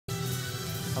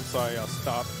I'm sorry, I'll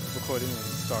stop recording and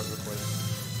start recording.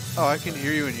 Oh, I can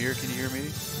hear you in here. Can you hear me?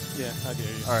 Yeah, I can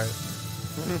hear you. All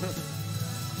right.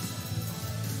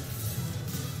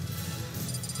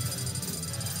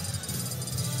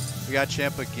 We got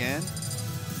Champ again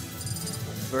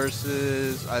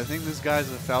versus, I think this guy's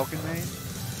a Falcon main.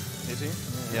 Is he?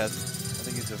 Yeah, I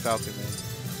think he's a Falcon main.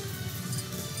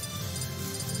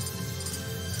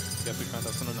 Guess we found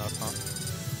out soon enough, huh?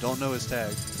 Don't know his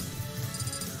tag.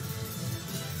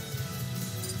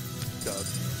 Doug.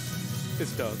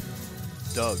 It's Doug.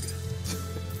 Doug.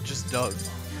 Just Doug.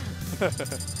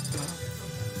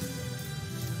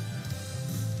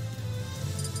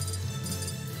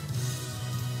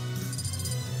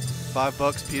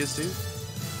 $5 PS2.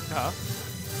 Huh?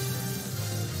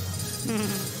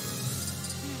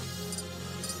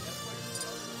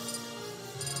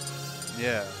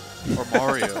 Yeah. Or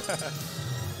Mario.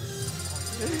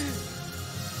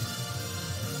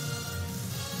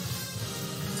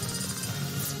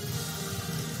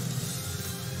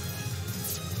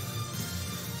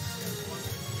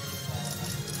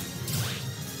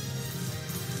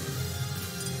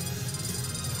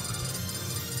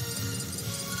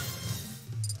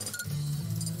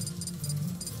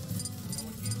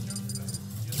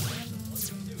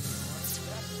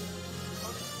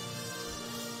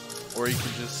 Or you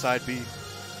can just side B.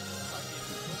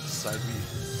 Side B.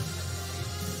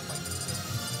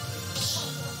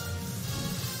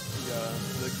 Yeah,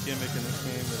 the gimmick in this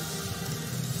game is...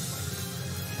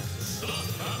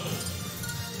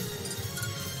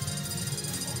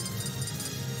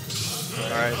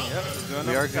 Alright, yep,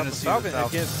 we are going to see the Falcon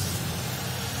against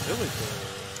Villager.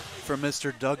 from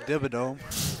Mr. Doug Dibadome.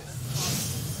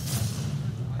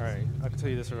 Alright, I can tell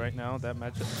you this right now, that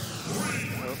matchup...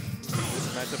 Oh, this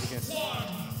matchup against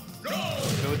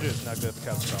Villager is not good for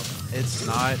Captain Falcon. It's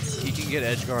not. He can get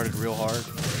edge guarded real hard.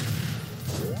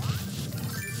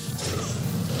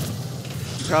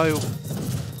 He's probably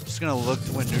just going to look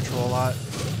to win neutral a lot.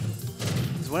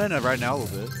 He's winning it right now a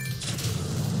little bit.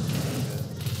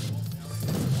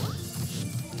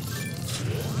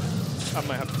 I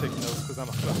might have to take notes because I'm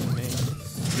a Falcon main.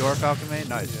 You're a Falcon main?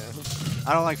 Nice. Yeah.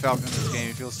 I don't like Falcon in this game.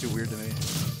 It feels too weird to me.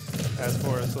 As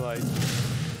far as like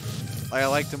I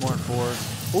liked him more in 4.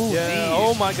 Ooh, yeah, knee.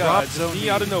 oh my god, Drop zone knee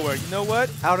out of nowhere. You know what?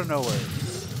 Out of nowhere.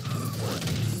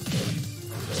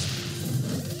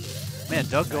 Man,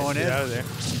 Doug going in. Get out of there.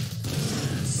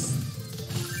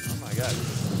 Oh my god.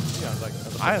 Yeah, like,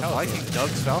 I am liking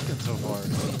Doug's Falcon so far.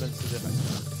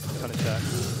 Ton of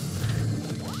shots.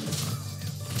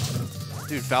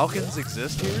 Dude, Falcons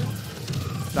exist here?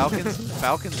 Falcons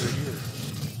are here.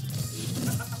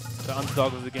 The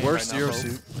underdog of the game Worst right now, Zero folks.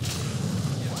 Suit.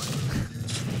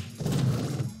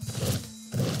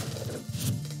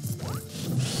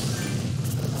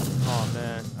 Oh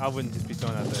man, I wouldn't just be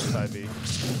throwing out the side B.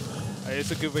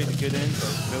 It's a good way to get in,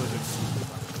 but Villager.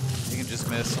 You can just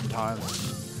miss sometimes.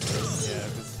 Yeah,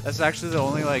 cause That's actually the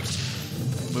only like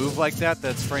move like that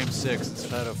that's frame 6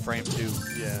 instead of frame 2.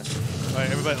 yeah. Like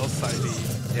everybody else side B.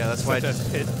 Yeah, that's why. Such as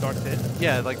pit, dark pit.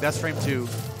 Yeah, like that's frame 2.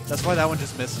 That's why that one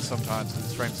just misses sometimes. 'Cause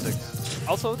it's frame 6.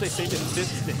 Also, they say that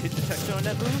this is the hit detection on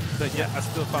that move, but yeah, I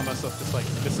still find myself just like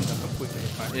missing them completely.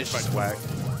 It's just whack.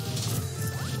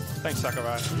 Thanks,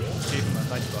 Sakurai. Gave him a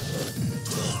nice buff.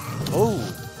 Oh,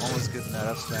 almost getting that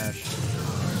up smash.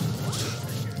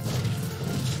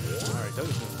 Alright, that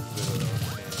was good though.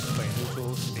 Playing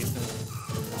neutrals, spacing.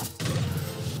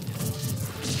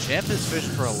 Champ is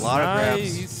fishing for a lot of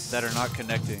grabs that are not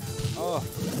connecting. Oh.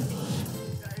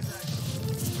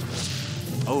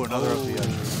 Oh, another up the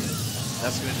edge.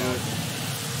 That's going to do it.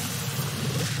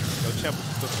 No, Champ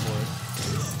was good for it.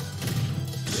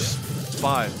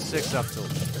 5, 6 up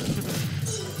tilt.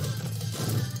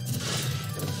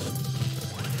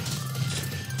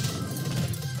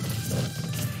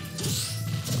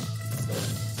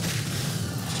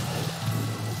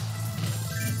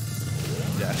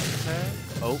 Dash attack.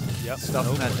 Oh, Yep.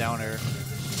 stuffing that down air.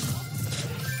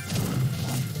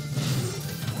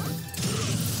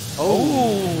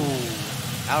 Oh!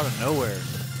 Out of nowhere.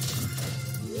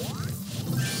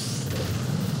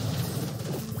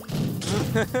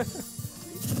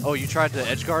 Oh, you tried to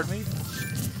edge guard me?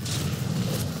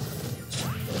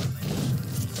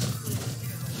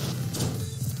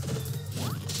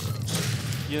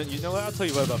 You know what? I'll tell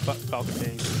you what about Falcon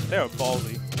mains. They are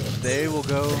ballsy. They will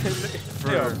go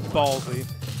They are for ballsy.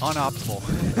 unoptimal,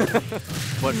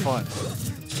 but fun.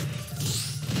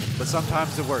 But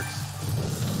sometimes it works.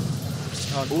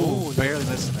 Ooh, barely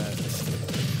missing that.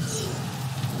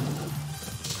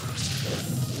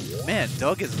 Man,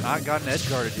 Doug has not gotten edge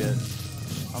guarded yet.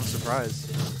 I'm surprised.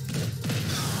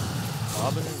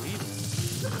 Bobbing and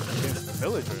weaving. Against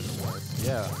villagers.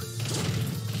 Yeah.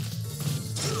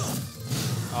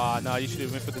 Ah, nah, you should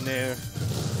have went for the nair.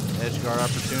 Edge guard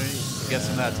opportunity. Gets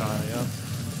him that time. Yep.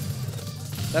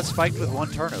 That spiked with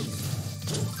 1 turnip.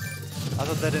 I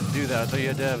thought that didn't do that. I thought you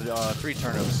had to have 3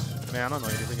 turnips. Man, I don't know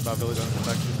anything about village. I'm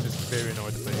actually just very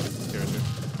annoyed to play this character.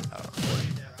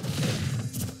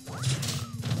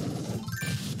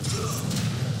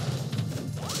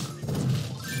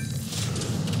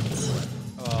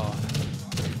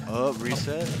 Oh,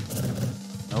 reset.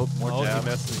 Nope, more jab.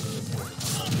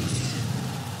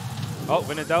 Oh,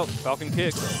 when in doubt, Falcon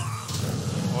kick.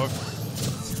 Or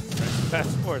fast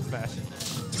forward smash.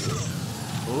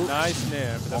 Ooh. Nice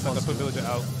nair, but that's not gonna put villager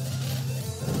out.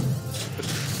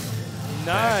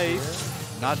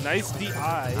 Nice. Not nice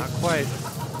DI. Not quite.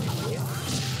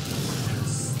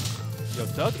 Yo,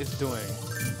 Doug is doing.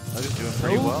 Doug is doing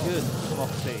pretty well. Good from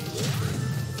off stage.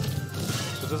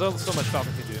 But there's only so much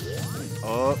Falcon can do.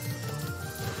 Oh.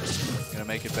 Gonna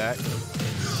make it back.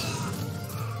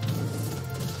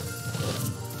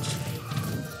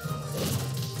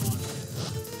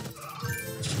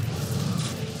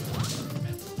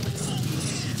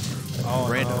 Oh,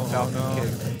 random Falcon no.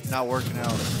 kick. Not working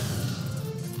out.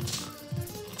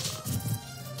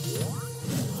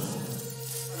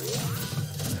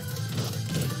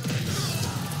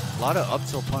 A lot of up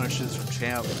tilt punishes from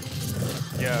Champ.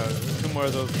 Yeah, 2 more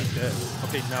of those is dead.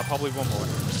 Okay, now probably 1 more.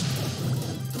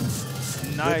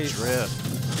 Nice. Good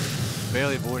drift.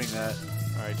 Barely avoiding that.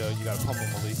 Alright, Doug, you gotta pummel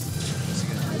him at least.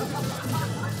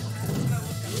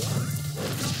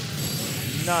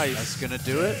 Nice. That's gonna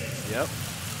do it. Yep.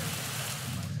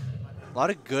 A lot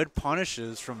of good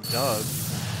punishes from Doug.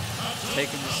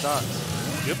 Taking the stocks.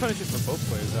 Good punishes from both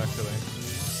players, actually.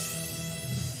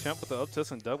 Champ with the up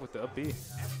tilt and Doug with the up B.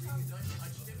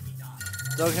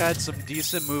 Doug had some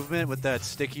decent movement with that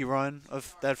sticky run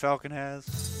of that Falcon has.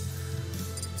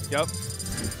 Yep.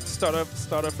 Startup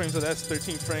frames of that's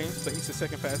 13 frames, but he's the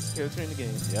 2nd fastest character in the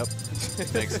game. Yep.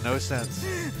 Makes no sense.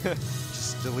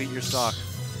 Just delete your stock.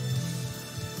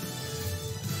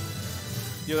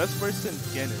 Yo, that's worse than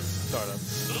Gennis startup.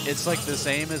 It's like the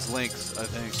same as Link's, I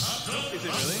think. Is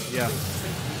it really? Yeah.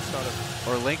 Startup.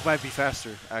 Or Link might be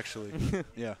faster, actually.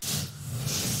 Yeah.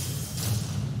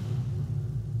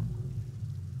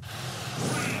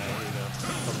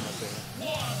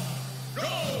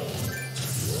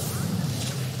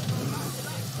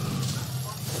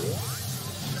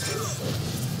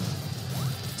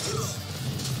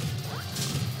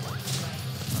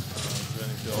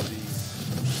 All these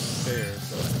stairs.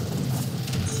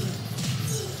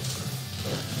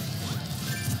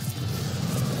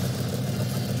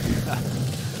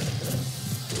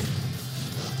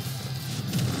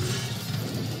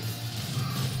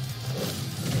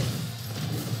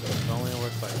 It only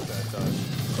works like that, does.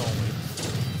 Only.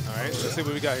 Alright, let's see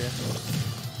what we got here.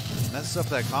 Messed up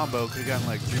that combo. Could have gotten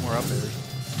like 3 more up airs.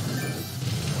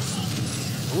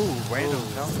 Ooh, random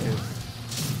Falcon kick.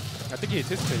 I think he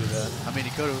anticipated that. I mean,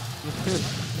 he could have.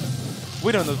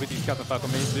 We don't know what these Captain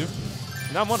Falcon mains do.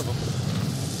 And I'm one of them.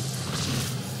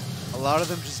 A lot of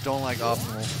them just don't like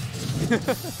optimal.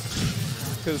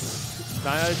 Because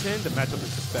 9 out of 10, the matchup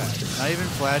is just bad. Not even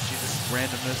flashy, just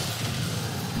randomness.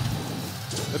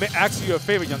 Let me ask you a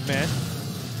favor, young man.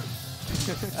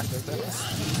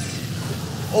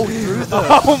 Oh, through the...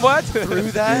 Oh, what?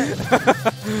 Through that?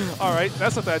 All right,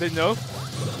 that's something I didn't know.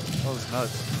 That was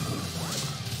nuts.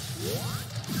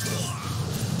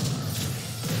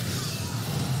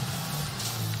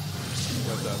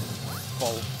 What's up?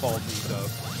 Fall knee dub.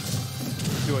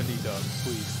 Do a knee dub,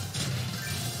 please.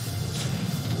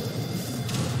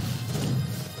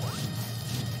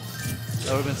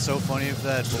 That would have been so funny if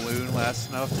that balloon lasts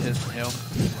enough to hit him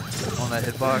on that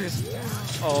hitbox.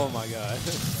 Oh my god.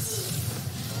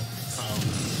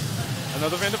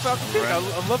 Another random Falcon kick.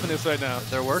 I'm loving this right now.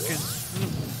 They're working.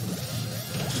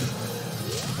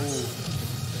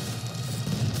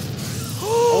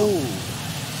 Oh!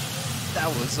 That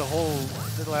was the whole...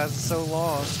 It lasted so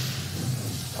long.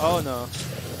 Oh no.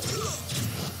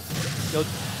 Yo,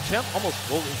 Champ almost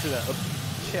rolled into that up.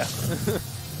 Yeah.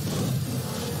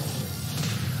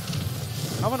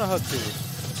 I want a hug too.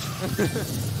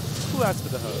 Who asked for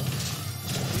the hug?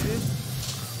 You did?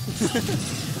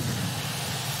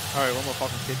 Alright, one more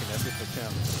Falcon kick and that's it for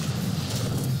Champ.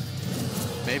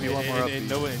 Maybe one more up. And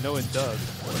knowing Doug.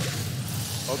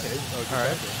 Okay.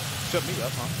 Alright. Shut me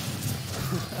up, huh?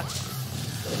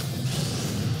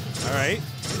 Alright.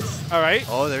 Alright.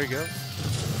 Oh, there you go.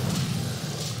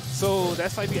 So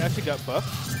that side B actually got buffed.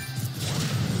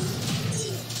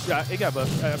 Yeah, it got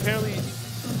buffed. Apparently...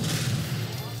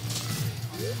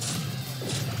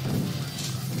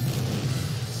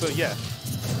 So yeah,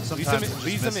 Sometimes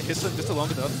leaves them and hits them just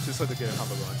long enough just so they get a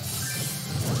combo going.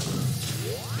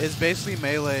 It's basically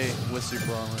melee with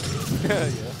super armor. Yeah.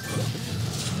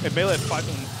 And melee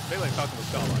Falcon with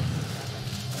Starlight.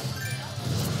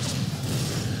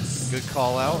 Good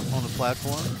call out on the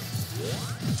platform.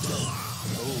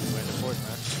 Oh, and the forward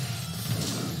smash.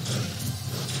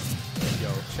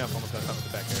 Yo, Champ almost got caught with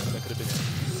the back air. That could have been it.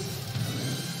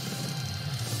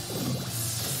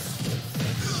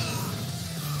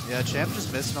 Yeah, Champ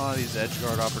just missing all these edge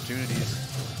guard opportunities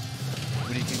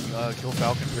when he can kill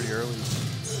Falcon pretty early.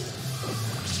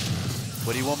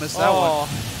 But he won't miss that one.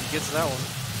 He gets that one.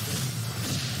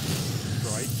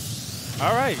 Right.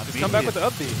 All right, just come back with the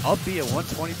up B. Up B at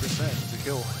 120% to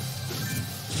kill.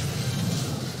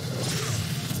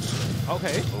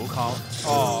 Okay. Oh, calm.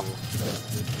 Oh.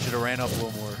 Should have ran up a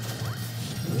little more.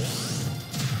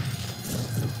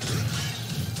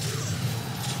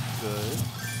 Good.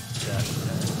 Dash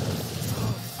attack.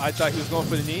 I thought he was going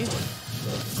for the knee.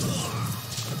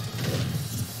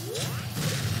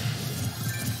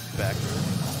 Back.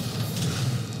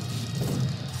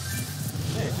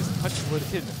 Man, just punches with a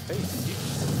kid in the face.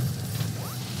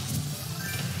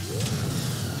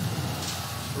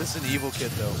 This is an evil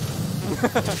kid, though.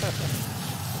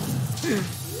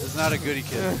 This is not a goody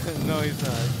kid. No, he's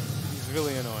not. He's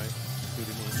really annoying. Do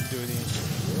the knee. Do the knee.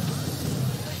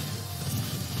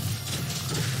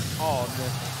 Oh,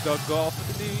 man. Doug, go off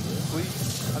with the knee,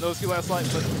 please. I know it's your last light,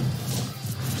 but...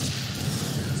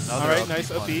 All right, nice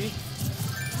up B.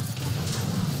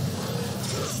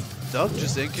 Doug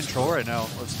just in control right now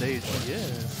of stage. Yeah.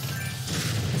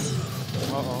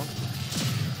 Uh-oh.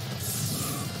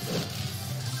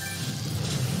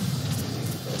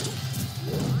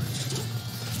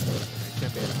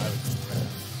 Can't be an island.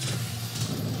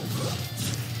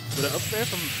 But an up there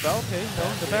from Val, okay, no,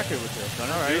 the back here with you.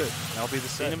 Gonna All do right. it. That'll be the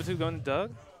Set set. number 2 going to Doug.